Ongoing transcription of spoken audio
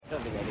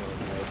don't think anyone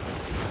knows.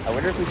 I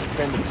wonder if we should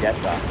turn the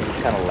jets off, because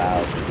it's kind of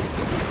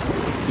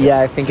loud.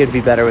 Yeah, I think it'd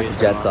be better with the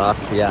jets off.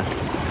 Yeah.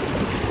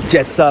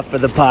 Jets off for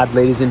the pod,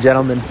 ladies and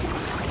gentlemen.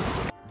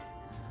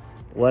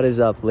 What is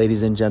up,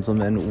 ladies and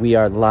gentlemen? We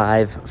are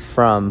live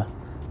from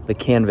the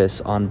Canvas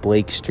on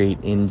Blake Street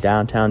in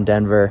downtown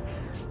Denver.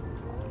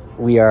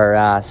 We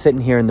are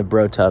sitting here in the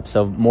BroTub,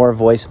 so more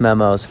voice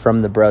memos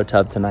from the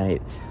BroTub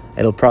tonight.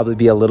 It'll probably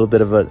be a little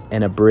bit of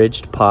an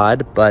abridged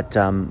pod, but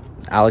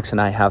Alex and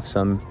I have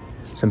some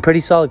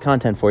pretty solid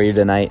content for you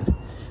tonight.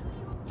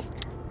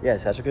 Yeah,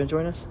 is Satchel going to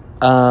join us?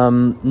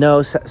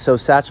 No, so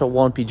Satchel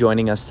won't be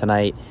joining us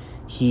tonight.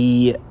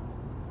 He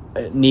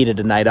needed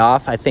a night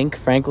off, I think,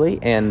 frankly,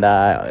 and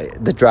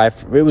the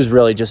drive. It was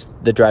really just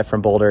the drive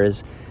from Boulder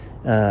is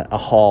a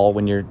haul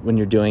when you're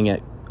doing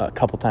it a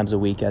couple times a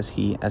week, as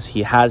he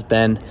has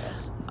been.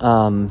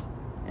 And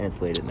it's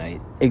late at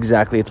night.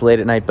 Exactly, it's late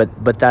at night.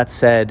 But that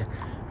said,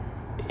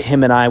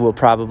 him and I will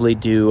probably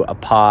do a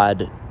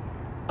pod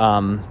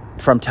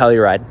from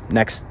Telluride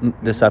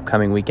this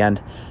upcoming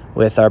weekend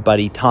with our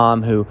buddy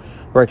Tom, who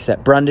works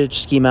at Brundage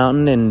Ski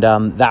Mountain, and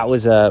that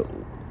was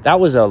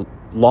a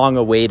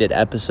long-awaited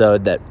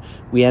episode that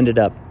we ended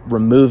up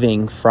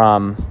removing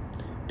from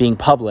being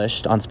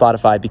published on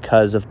Spotify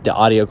because of the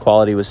audio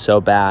quality was so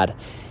bad.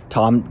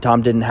 Tom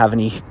didn't have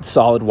any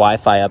solid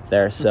Wi-Fi up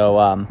there,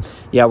 so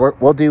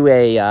we'll do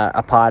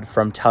a pod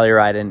from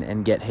Telluride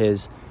and get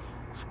his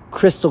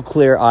crystal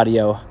clear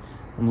audio.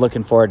 I'm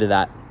looking forward to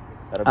that.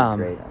 That'll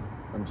be great.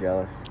 I'm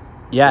jealous.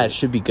 Yeah, it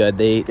should be good.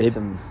 They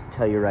some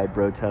Telluride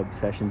BroTub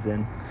sessions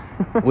in.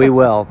 We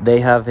will.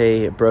 They have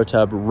a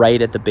BroTub right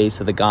at the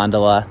base of the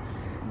gondola.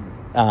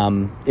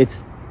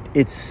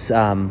 It's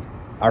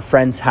our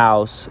friend's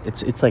house.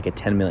 It's like a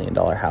 $10 million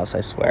house,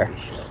 I swear.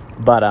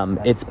 But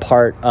it's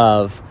part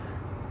of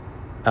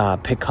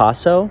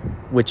Picasso,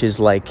 which is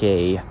like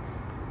a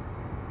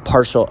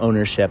partial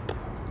ownership,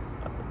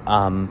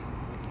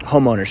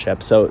 home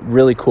ownership. So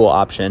really cool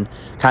option,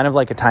 kind of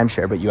like a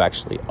timeshare, but you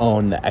actually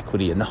own the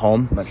equity in the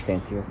home.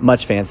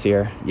 Much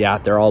fancier. Yeah,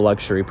 they're all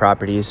luxury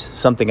properties.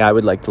 Something I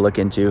would like to look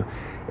into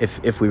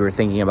if we were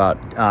thinking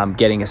about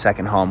getting a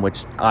second home,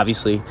 which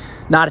obviously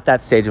not at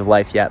that stage of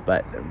life yet,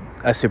 but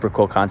a super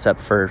cool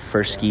concept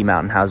for ski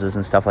mountain houses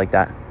and stuff like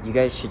that. You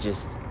guys should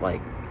just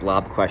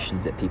lob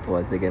questions at people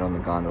as they get on the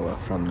gondola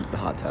from the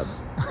hot tub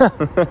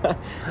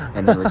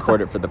and then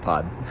record it for the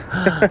pod.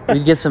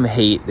 We'd get some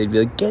hate. They'd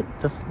be like, get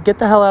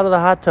the hell out of the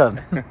hot tub.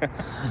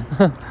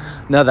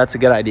 No, that's a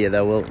good idea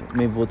though.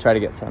 Maybe we'll try to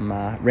get some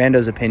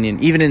rando's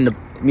opinion,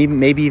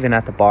 maybe even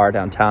at the bar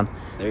downtown.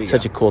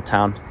 Such a cool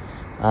town.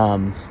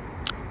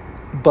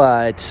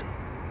 But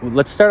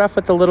let's start off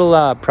with a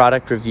little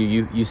product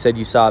review. You said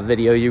you saw a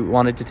video you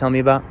wanted to tell me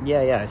about?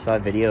 Yeah, I saw a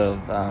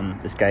video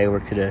of this guy who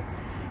worked at a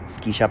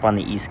ski shop on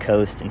the East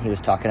Coast, and he was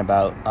talking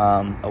about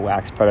a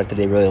wax product that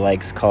they really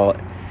like.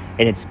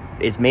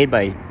 It's made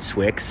by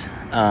Swix,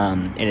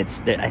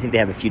 and I think they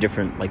have a few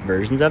different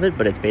versions of it,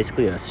 but it's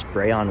basically a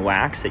spray-on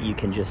wax that you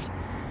can just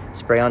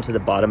spray onto the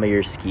bottom of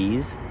your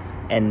skis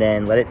and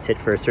then let it sit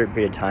for a certain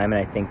period of time.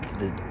 And I think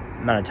the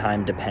amount of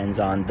time depends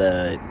on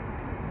the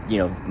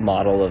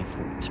model of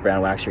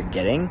spray-on wax you're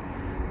getting,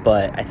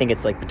 but I think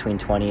it's between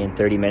 20 and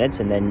 30 minutes,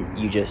 and then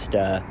you just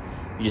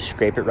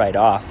scrape it right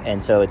off.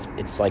 And so it's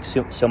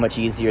so much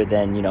easier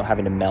than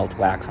having to melt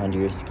wax onto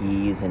your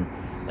skis and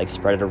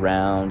spread it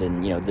around,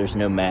 and there's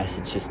no mess.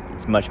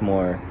 It's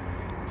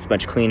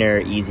much cleaner,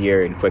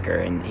 easier, and quicker.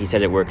 And he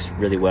said it works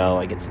really well.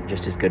 It's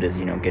just as good as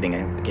getting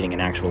an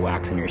actual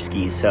wax on your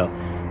skis. So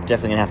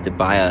definitely gonna have to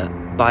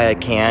buy a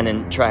can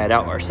and try it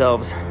out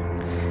ourselves.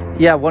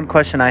 Yeah, one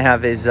question I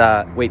have is,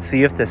 wait, so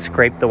you have to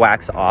scrape the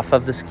wax off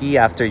of the ski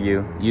after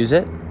you use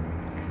it?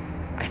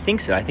 I think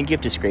so. I think you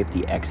have to scrape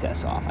the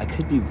excess off. I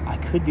could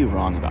be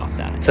wrong about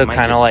that. So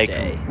kind of like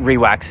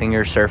re-waxing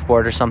your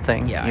surfboard or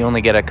something? Yeah. You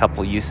only get a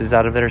couple uses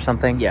out of it or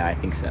something? Yeah, I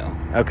think so.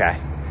 Okay.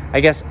 I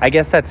guess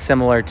that's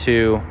similar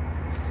to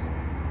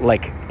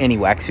any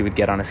wax you would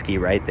get on a ski,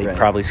 right? They'd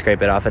probably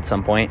scrape it off at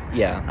some point.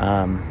 Yeah.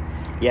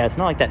 It's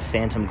not like that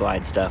Phantom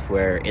Glide stuff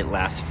where it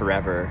lasts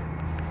forever.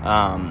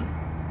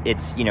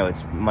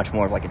 It's much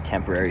more of a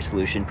temporary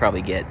solution.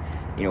 Probably get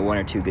one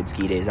or two good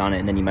ski days on it,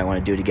 and then you might want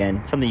to do it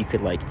again. Something you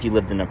could if you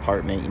lived in an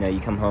apartment, you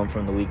come home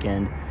from the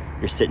weekend,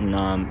 you're sitting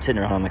around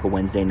on a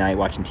Wednesday night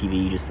watching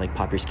TV, you just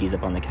pop your skis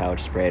up on the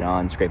couch, spray it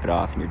on, scrape it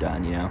off, and you're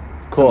done.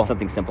 Cool.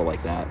 Something simple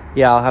like that.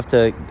 Yeah, I'll have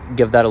to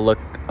give that a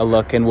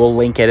look, and we'll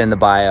link it in the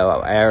bio.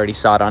 I already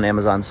saw it on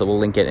Amazon, so we'll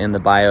link it in the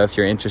bio if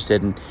you're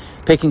interested in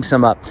picking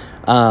some up.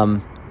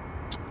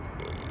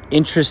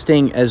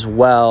 Interesting as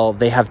well,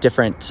 they have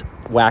different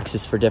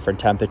waxes for different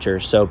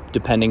temperatures, so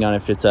depending on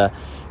if it's a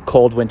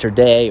cold winter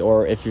day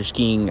or if you're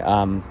skiing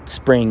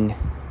spring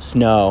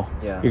snow,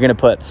 you're going to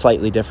put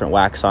slightly different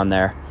wax on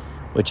there,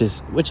 which is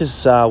what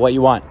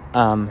you want.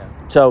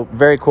 So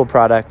very cool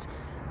product.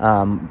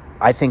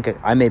 I think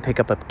I may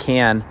pick up a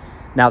can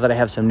now that I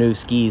have some new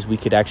skis. We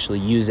could actually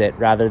use it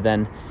rather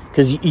than,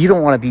 because you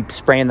don't want to be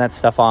spraying that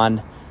stuff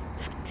on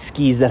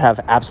skis that have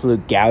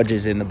absolute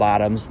gouges in the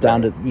bottoms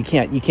down to you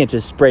can't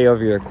just spray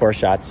over your core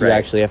shots. You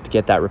actually have to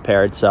get that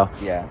repaired. So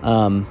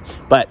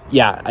but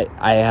yeah,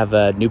 I have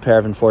a new pair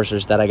of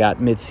Enforcers that I got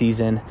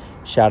mid-season.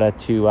 Shout out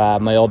to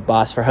my old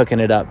boss for hooking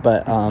it up.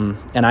 But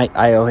and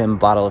I owe him a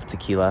bottle of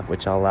tequila,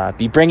 which I'll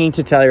be bringing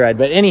to Telluride.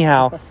 But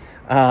anyhow,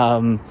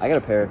 I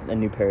got a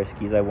new pair of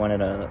skis I won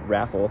at a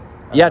raffle.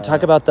 Yeah,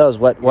 talk about those.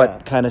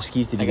 What kind of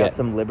skis did you get? I got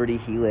some Liberty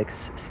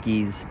Helix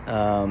skis,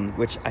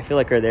 which I feel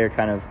like they're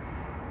kind of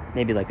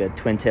maybe like a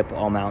twin tip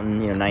all mountain,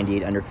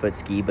 98 underfoot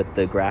ski, but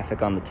the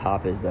graphic on the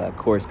top is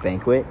Coors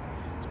Banquet.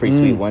 It's pretty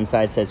sweet. One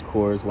side says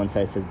Coors, one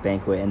side says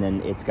Banquet, and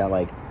then it's got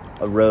like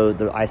a road,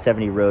 the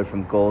I-70 road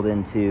from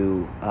Golden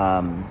to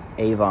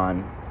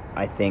Avon,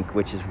 I think,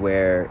 which is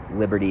where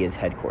Liberty is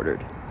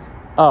headquartered.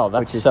 Oh,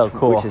 that's so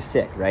cool. Which is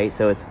sick, right?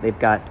 So they've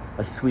got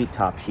a sweet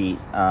top sheet,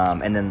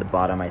 and then the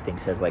bottom I think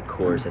says like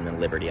Coors and then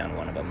Liberty on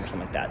one of them or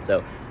something like that.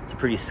 So it's a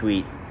pretty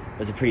sweet. It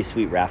was a pretty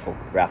sweet raffle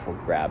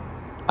grab.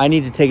 I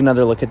need to take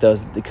another look at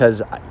those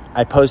because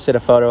I posted a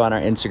photo on our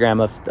Instagram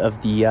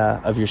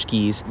of your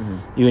skis,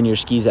 you and your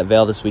skis at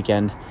Vail this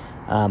weekend,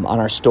 on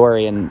our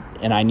story, and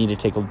I need to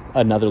take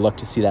another look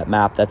to see that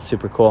map. That's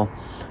super cool.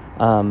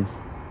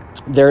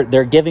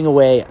 They're giving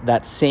away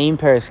that same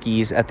pair of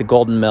skis at the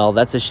Golden Mill.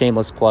 That's a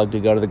shameless plug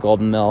to go to the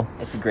Golden Mill.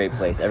 It's a great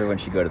place. Everyone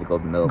should go to the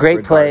Golden Mill.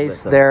 Great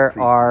place. There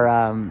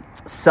are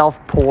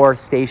self-pour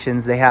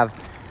stations. They have,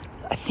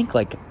 I think,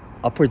 like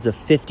upwards of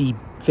 50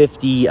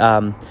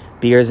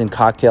 beers and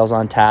cocktails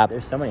on tap.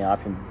 There's so many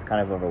options. It's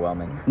kind of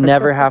overwhelming.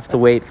 Never have to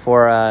wait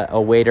for a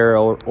waiter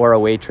or a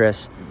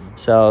waitress.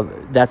 So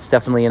that's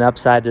definitely an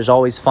upside. There's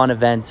always fun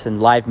events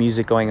and live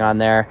music going on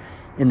there.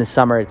 In the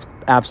summer, it's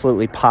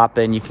absolutely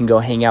popping. You can go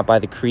hang out by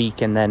the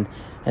creek and then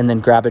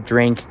grab a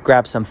drink,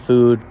 grab some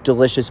food,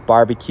 delicious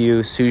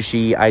barbecue,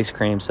 sushi, ice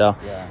cream. So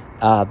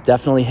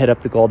definitely hit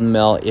up the Golden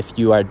Mill if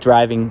you are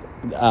driving,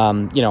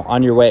 on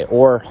your way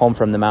or home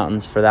from the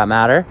mountains for that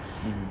matter.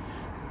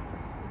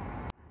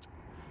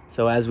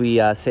 So as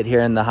we sit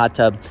here in the hot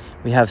tub,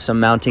 we have some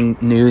mounting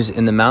news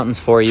in the mountains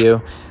for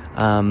you.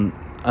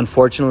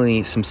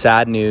 Unfortunately, some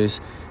sad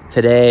news.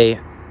 Today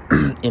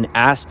in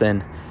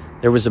Aspen,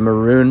 there was a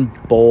Maroon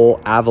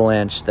Bowl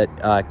avalanche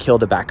that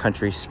killed a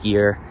backcountry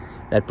skier.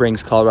 That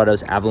brings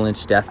Colorado's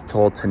avalanche death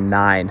toll to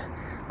 9.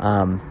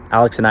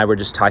 Alex and I were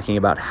just talking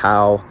about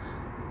how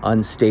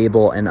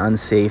unstable and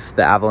unsafe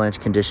the avalanche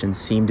conditions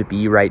seem to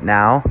be right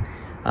now.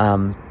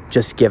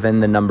 Just given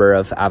the number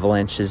of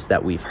avalanches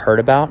that we've heard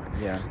about.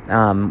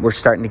 We're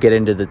starting to get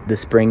into the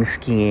spring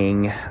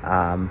skiing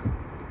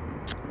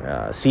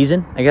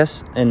season, I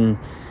guess,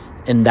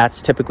 and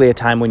that's typically a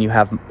time when you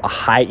have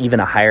even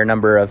a higher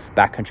number of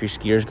backcountry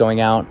skiers going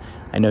out.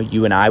 I know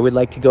you and I would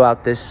like to go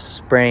out this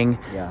spring,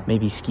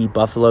 maybe ski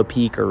Buffalo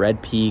Peak or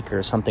Red Peak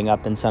or something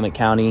up in Summit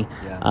County.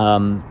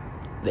 And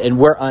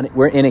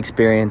we're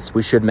inexperienced,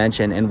 we should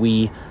mention, and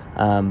we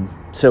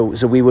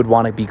so we would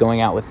want to be going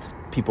out with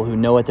people who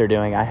know what they're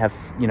doing. I have,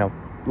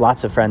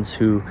 lots of friends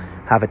who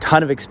have a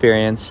ton of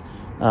experience,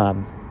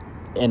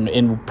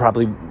 and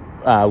probably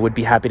would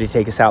be happy to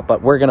take us out,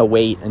 but we're going to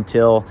wait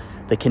until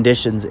the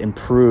conditions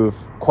improve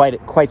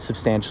quite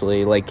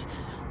substantially. Like,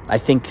 I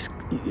think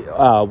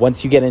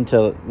once you get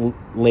into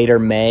later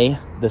May,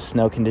 the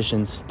snow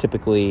conditions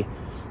typically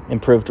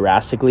improve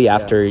drastically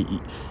after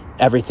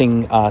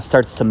everything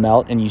starts to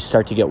melt and you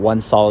start to get one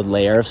solid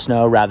layer of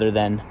snow rather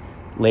than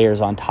layers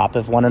on top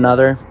of one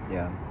another.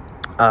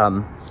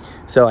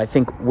 So I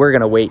think we're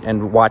going to wait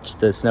and watch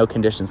the snow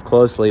conditions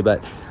closely.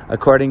 But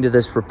according to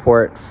this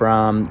report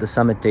from the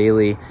Summit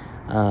Daily,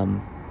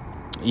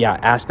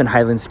 Aspen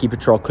Highland Ski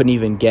Patrol couldn't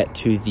even get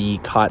to the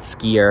caught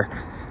skier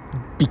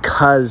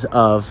because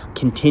of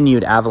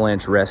continued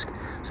avalanche risk.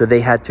 So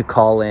they had to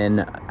call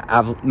in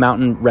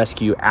Mountain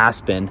Rescue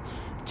Aspen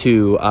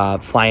to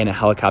fly in a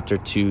helicopter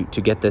to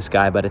get this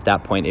guy. But at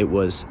that point, it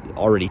was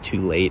already too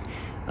late.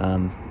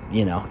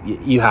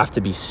 You have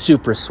to be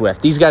super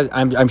swift. These guys,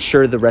 I'm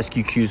sure the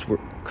rescue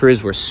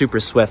crews were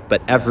super swift,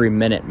 but every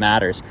minute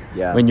matters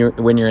when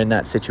you're in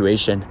that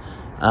situation.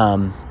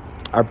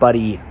 Our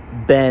buddy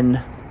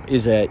Ben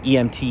is a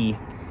EMT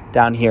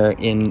down here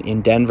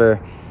in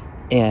Denver,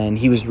 and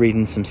he was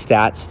reading some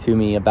stats to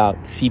me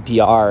about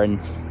CPR, and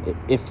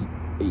if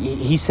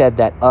he said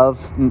that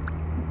of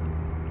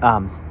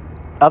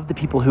the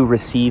people who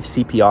receive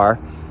CPR,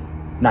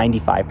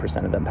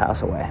 95% of them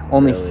pass away.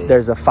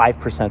 There's a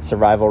 5%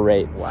 survival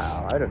rate.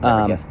 Wow, I would have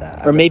never guessed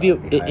that. Or maybe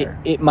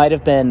it might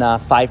have been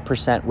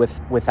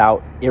 5%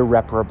 without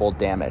irreparable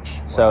damage.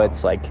 Wow. So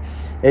it's like,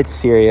 it's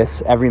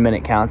serious. Every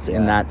minute counts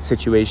in that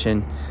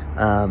situation,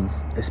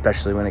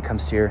 especially when it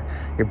comes to your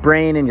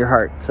brain and your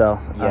heart. So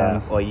I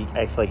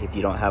feel like if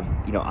you don't have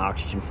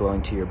oxygen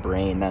flowing to your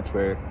brain, that's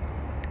where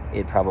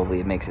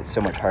it makes it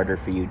so much harder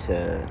for you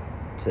to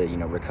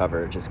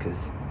recover, just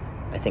because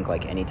I think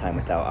like any time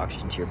without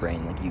oxygen to your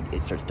brain, like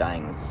it starts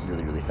dying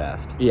really, really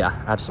fast.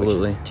 Yeah,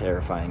 absolutely. Which is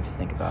terrifying to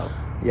think about.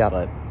 Yeah.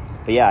 But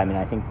yeah, I mean,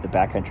 I think the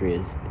backcountry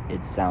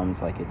it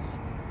sounds like it's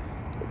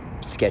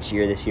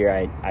sketchier this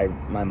year.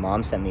 My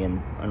mom sent me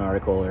an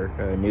article or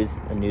a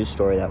news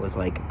story that was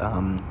like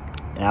an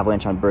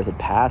avalanche on Berthoud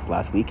Pass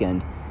last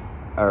weekend,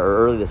 or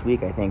early this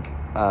week, I think,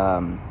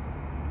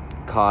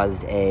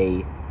 caused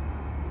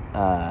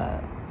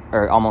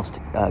or almost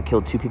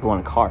killed 2 people in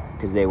a car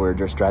because they were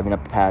just driving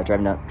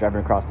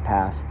across the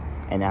pass,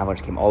 and the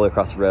avalanche came all the way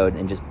across the road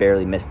and just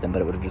barely missed them,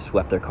 but it would have just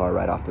swept their car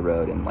right off the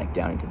road and like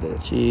down into the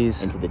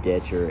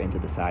ditch or into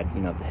the side,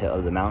 of the hill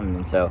of the mountain.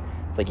 And so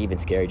it's like even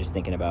scary just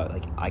thinking about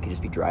like I could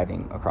just be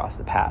driving across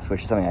the pass,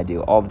 which is something I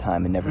do all the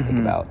time and never think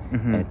about.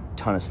 And a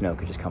ton of snow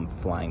could just come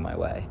flying my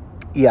way.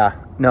 Yeah,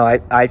 no,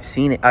 I've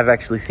seen it. I've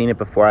actually seen it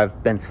before.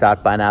 I've been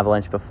stopped by an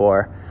avalanche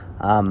before.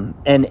 And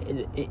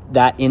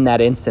in that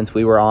instance,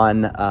 we were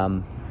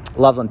on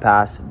Loveland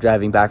Pass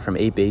driving back from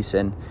 8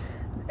 Basin.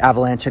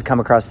 Avalanche had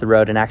come across the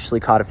road and actually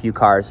caught a few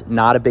cars.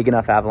 Not a big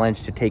enough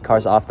avalanche to take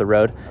cars off the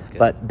road,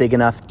 but big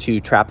enough to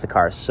trap the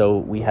cars. So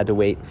we had to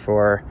wait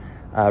for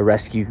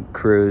rescue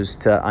crews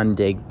to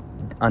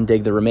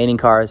undig the remaining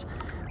cars.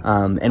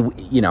 And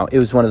it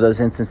was one of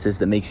those instances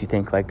that makes you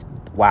think like,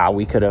 wow,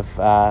 we could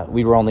have.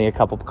 We were only a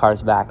couple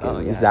cars back.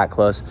 It was that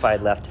close. If I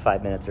had left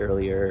 5 minutes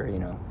earlier,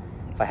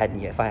 if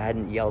I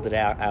hadn't yelled at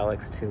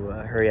Alex to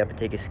hurry up and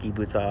take his ski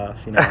boots off,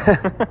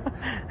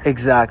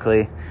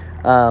 Exactly.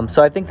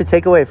 So I think the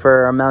takeaway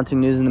for our mounting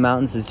news in the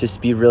mountains is just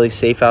be really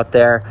safe out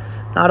there,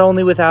 not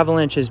only with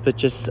avalanches, but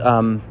just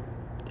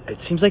it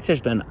seems like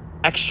there's been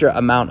extra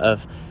amount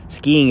of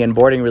skiing and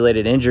boarding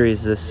related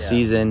injuries this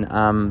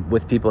season,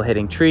 with people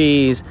hitting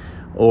trees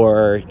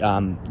or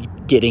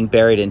getting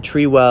buried in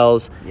tree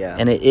wells. Yeah.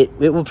 And it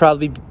will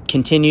probably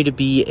continue to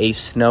be a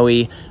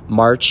snowy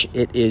March.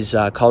 It is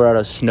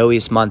Colorado's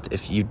snowiest month.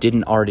 If you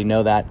didn't already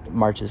know that,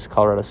 March is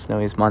Colorado's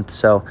snowiest month.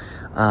 So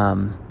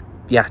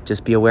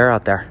just be aware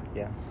out there.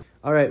 Yeah.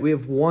 All right, we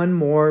have one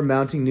more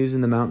mounting news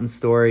in the mountain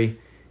story,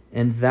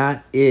 and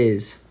that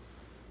is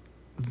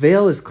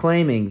Vail is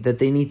claiming that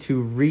they need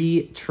to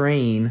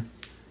retrain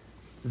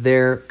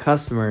their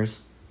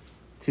customers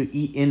to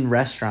eat in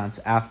restaurants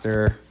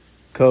after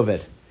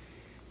COVID.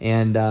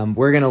 And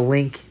we're going to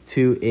link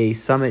to a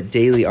Summit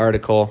Daily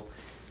article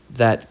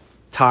that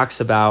talks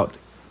about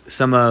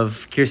some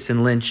of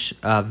Kirsten Lynch,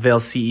 Vail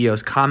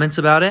CEO's comments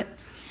about it.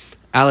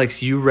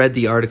 Alex, you read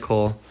the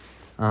article.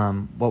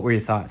 What were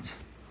your thoughts?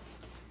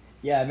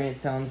 Yeah, I mean, it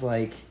sounds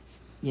like,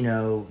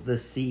 the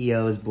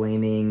CEO is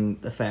blaming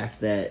the fact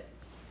that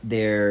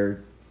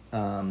their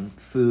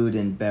food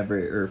and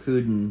beverage or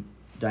food and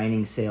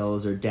dining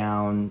sales are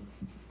down,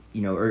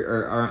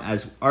 or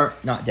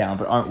aren't not down,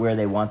 but aren't where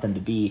they want them to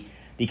be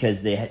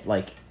because they had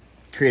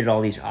created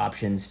all these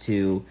options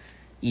to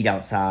eat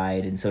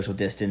outside and social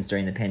distance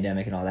during the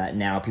pandemic and all that.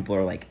 Now people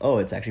are like, oh,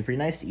 it's actually pretty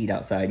nice to eat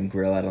outside and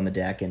grill out on the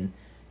deck and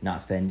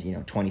not spend,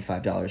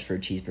 $25 for a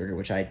cheeseburger,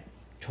 which I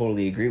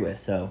totally agree with.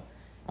 So,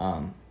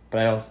 but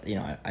I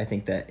also, I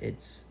think that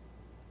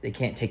they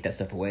can't take that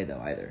stuff away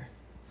though either.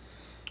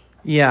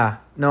 Yeah,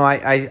 no,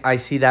 I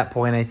see that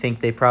point. I think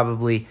they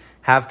probably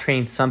have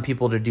trained some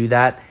people to do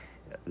that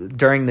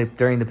during the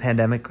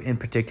pandemic in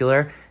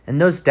particular. And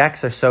those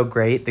decks are so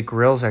great. The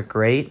grills are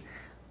great.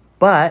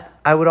 But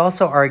I would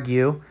also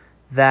argue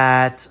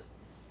that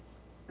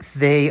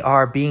they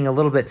are being a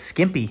little bit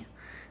skimpy.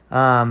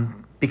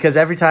 Because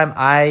every time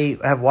I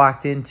have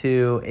walked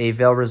into a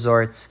Vail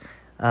Resorts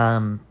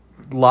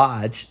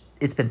lodge,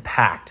 it's been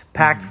packed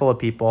full of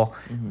people.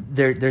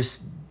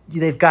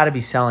 They've got to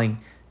be selling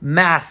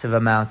massive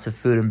amounts of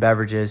food and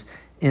beverages,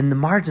 and the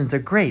margins are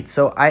great.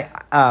 So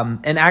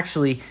and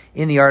actually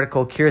in the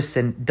article,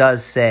 Kirsten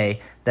does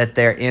say that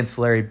their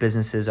ancillary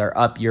businesses are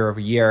up year over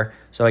year.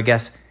 So I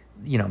guess,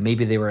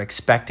 maybe they were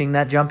expecting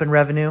that jump in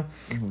revenue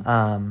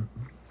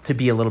to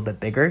be a little bit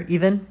bigger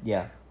even.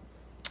 Yeah.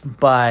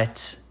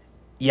 But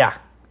yeah,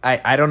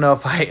 I don't know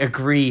if I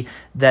agree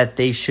that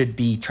they should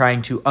be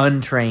trying to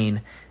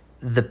untrain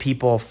the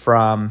people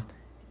from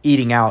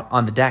eating out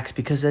on the decks,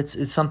 because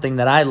it's something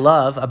that I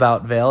love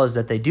about Vail is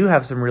that they do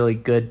have some really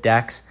good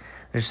decks.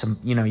 There's some,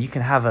 you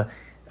can have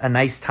a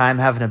nice time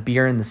having a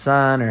beer in the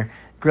sun or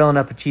grilling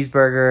up a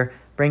cheeseburger,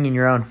 bringing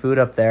your own food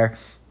up there.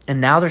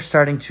 And now they're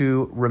starting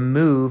to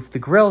remove the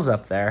grills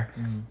up there.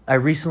 I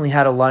recently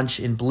had a lunch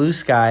in Blue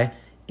Sky,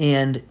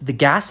 and the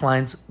gas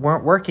lines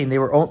weren't working. They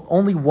were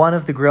only one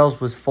of the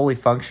grills was fully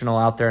functional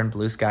out there in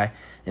Blue Sky,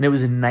 and it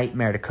was a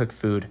nightmare to cook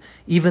food.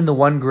 Even the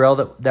one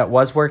grill that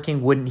was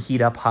working wouldn't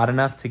heat up hot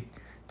enough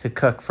to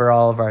cook for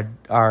all of our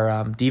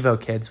Devo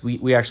kids.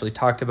 We actually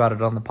talked about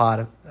it on the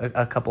pod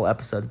a couple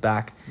episodes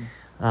back.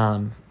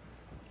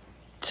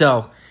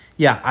 So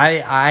yeah,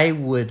 I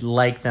would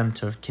like them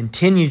to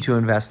continue to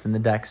invest in the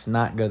decks,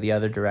 not go the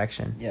other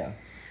direction. Yeah.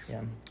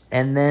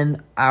 And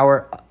then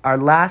our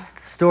last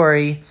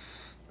story,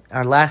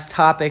 our last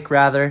topic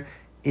rather,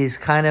 is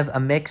kind of a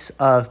mix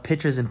of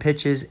pitches and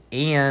pitches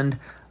and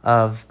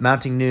of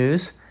mounting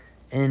news,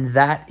 and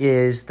that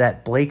is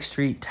that Blake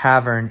Street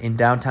Tavern in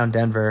downtown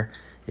Denver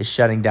is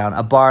shutting down,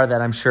 a bar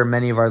that I'm sure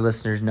many of our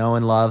listeners know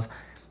and love.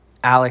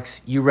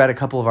 Alex, you read a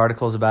couple of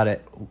articles about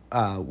it.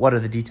 What are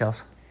the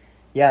details?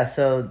 Yeah,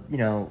 so,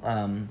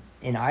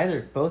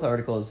 in both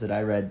articles that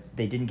I read,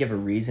 they didn't give a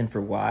reason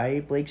for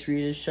why Blake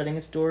Street is shutting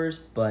its doors,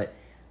 but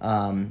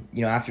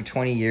after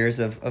 20 years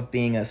of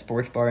being a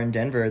sports bar in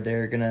Denver,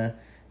 they're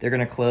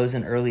gonna close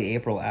in early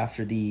April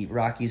after the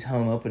Rockies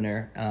home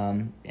opener,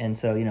 and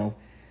so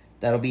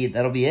that'll be it.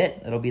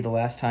 That'll be the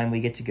last time we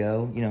get to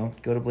go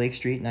to Blake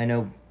Street.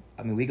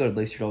 And we go to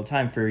Blake Street all the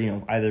time for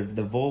either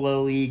the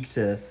Volo League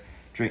to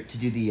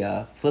do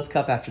the Flip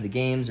Cup after the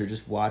games, or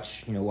just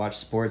watch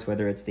sports,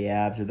 whether it's the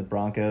Avs or the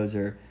Broncos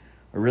or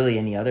really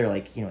any other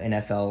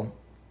NFL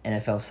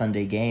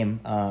Sunday game.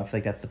 I feel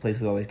like that's the place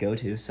we always go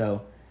to.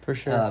 So for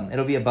sure,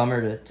 it'll be a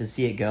bummer to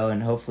see it go,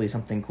 and hopefully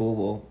something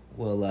cool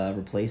will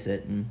replace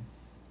it. And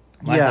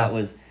my thought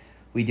was,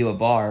 we do a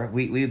bar.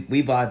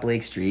 We buy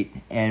Blake Street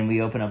and we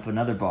open up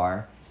another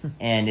bar,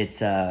 and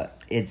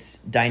it's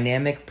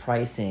dynamic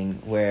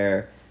pricing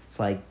where it's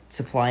like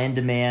supply and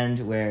demand.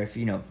 Where if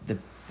the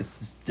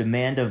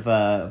demand of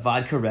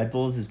vodka Red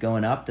Bulls is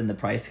going up, then the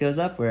price goes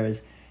up.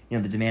 Whereas the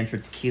demand for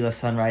tequila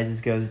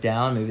sunrises goes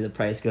down. Maybe the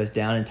price goes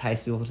down,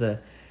 entice people to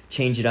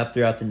change it up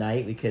throughout the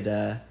night. We could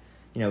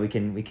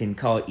we can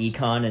call it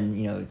Econ, and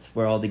it's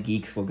where all the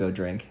geeks will go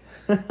drink.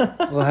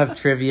 We'll have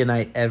trivia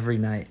night every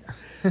night.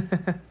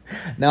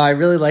 No, I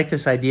really like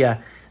this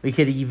idea. We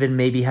could even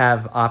maybe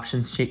have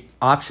options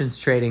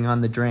trading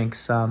on the drinks.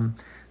 So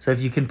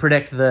if you can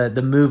predict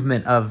the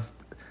movement of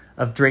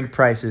drink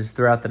prices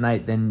throughout the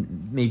night,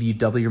 then maybe you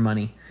double your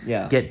money.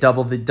 Yeah. Get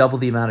double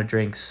the amount of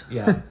drinks.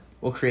 Yeah.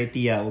 We'll create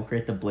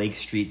the Blake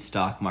Street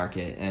stock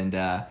market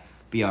and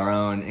be our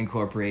own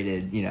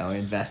incorporated,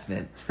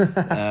 investment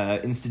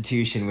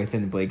institution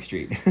within Blake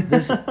Street.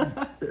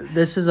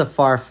 This is a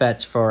far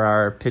fetch for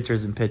our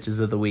pitchers and pitches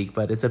of the week,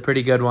 but it's a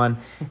pretty good one.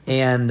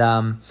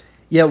 And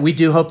we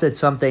do hope that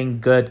something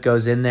good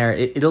goes in there.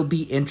 It'll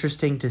be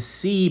interesting to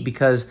see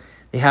because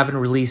they haven't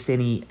released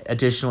any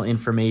additional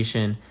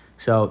information.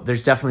 So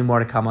there's definitely more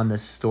to come on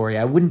this story.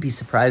 I wouldn't be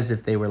surprised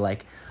if they were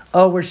like,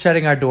 oh, we're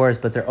shutting our doors,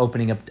 but they're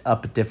opening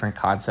up a different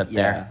concept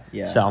there.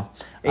 Yeah. So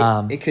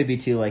it could be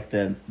too like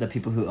the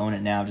people who own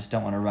it now just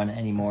don't want to run it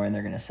anymore, and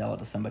they're going to sell it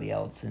to somebody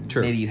else. And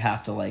True. Maybe you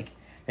have to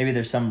maybe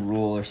there's some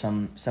rule or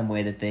some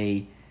way that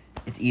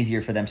it's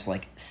easier for them to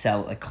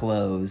sell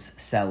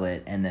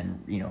it, and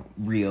then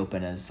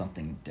reopen as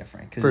something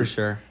different. For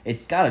sure,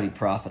 it's got to be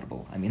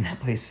profitable. I mean, that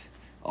place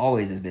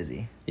always is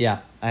busy. Yeah,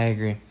 I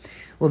agree.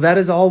 Well, that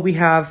is all we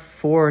have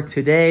for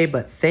today,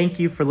 but thank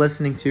you for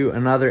listening to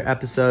another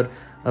episode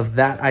of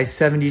That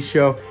I-70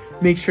 Show.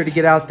 Make sure to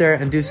get out there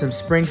and do some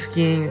spring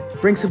skiing.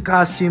 Bring some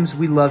costumes.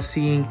 We love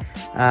seeing,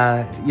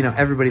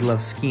 everybody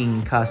loves skiing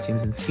in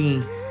costumes and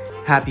seeing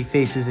happy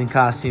faces in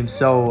costumes.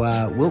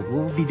 So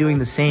we'll be doing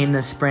the same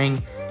this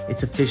spring.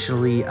 It's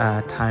officially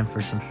time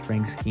for some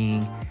spring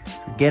skiing.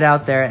 So get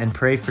out there and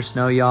pray for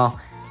snow, y'all.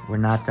 We're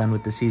not done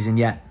with the season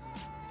yet.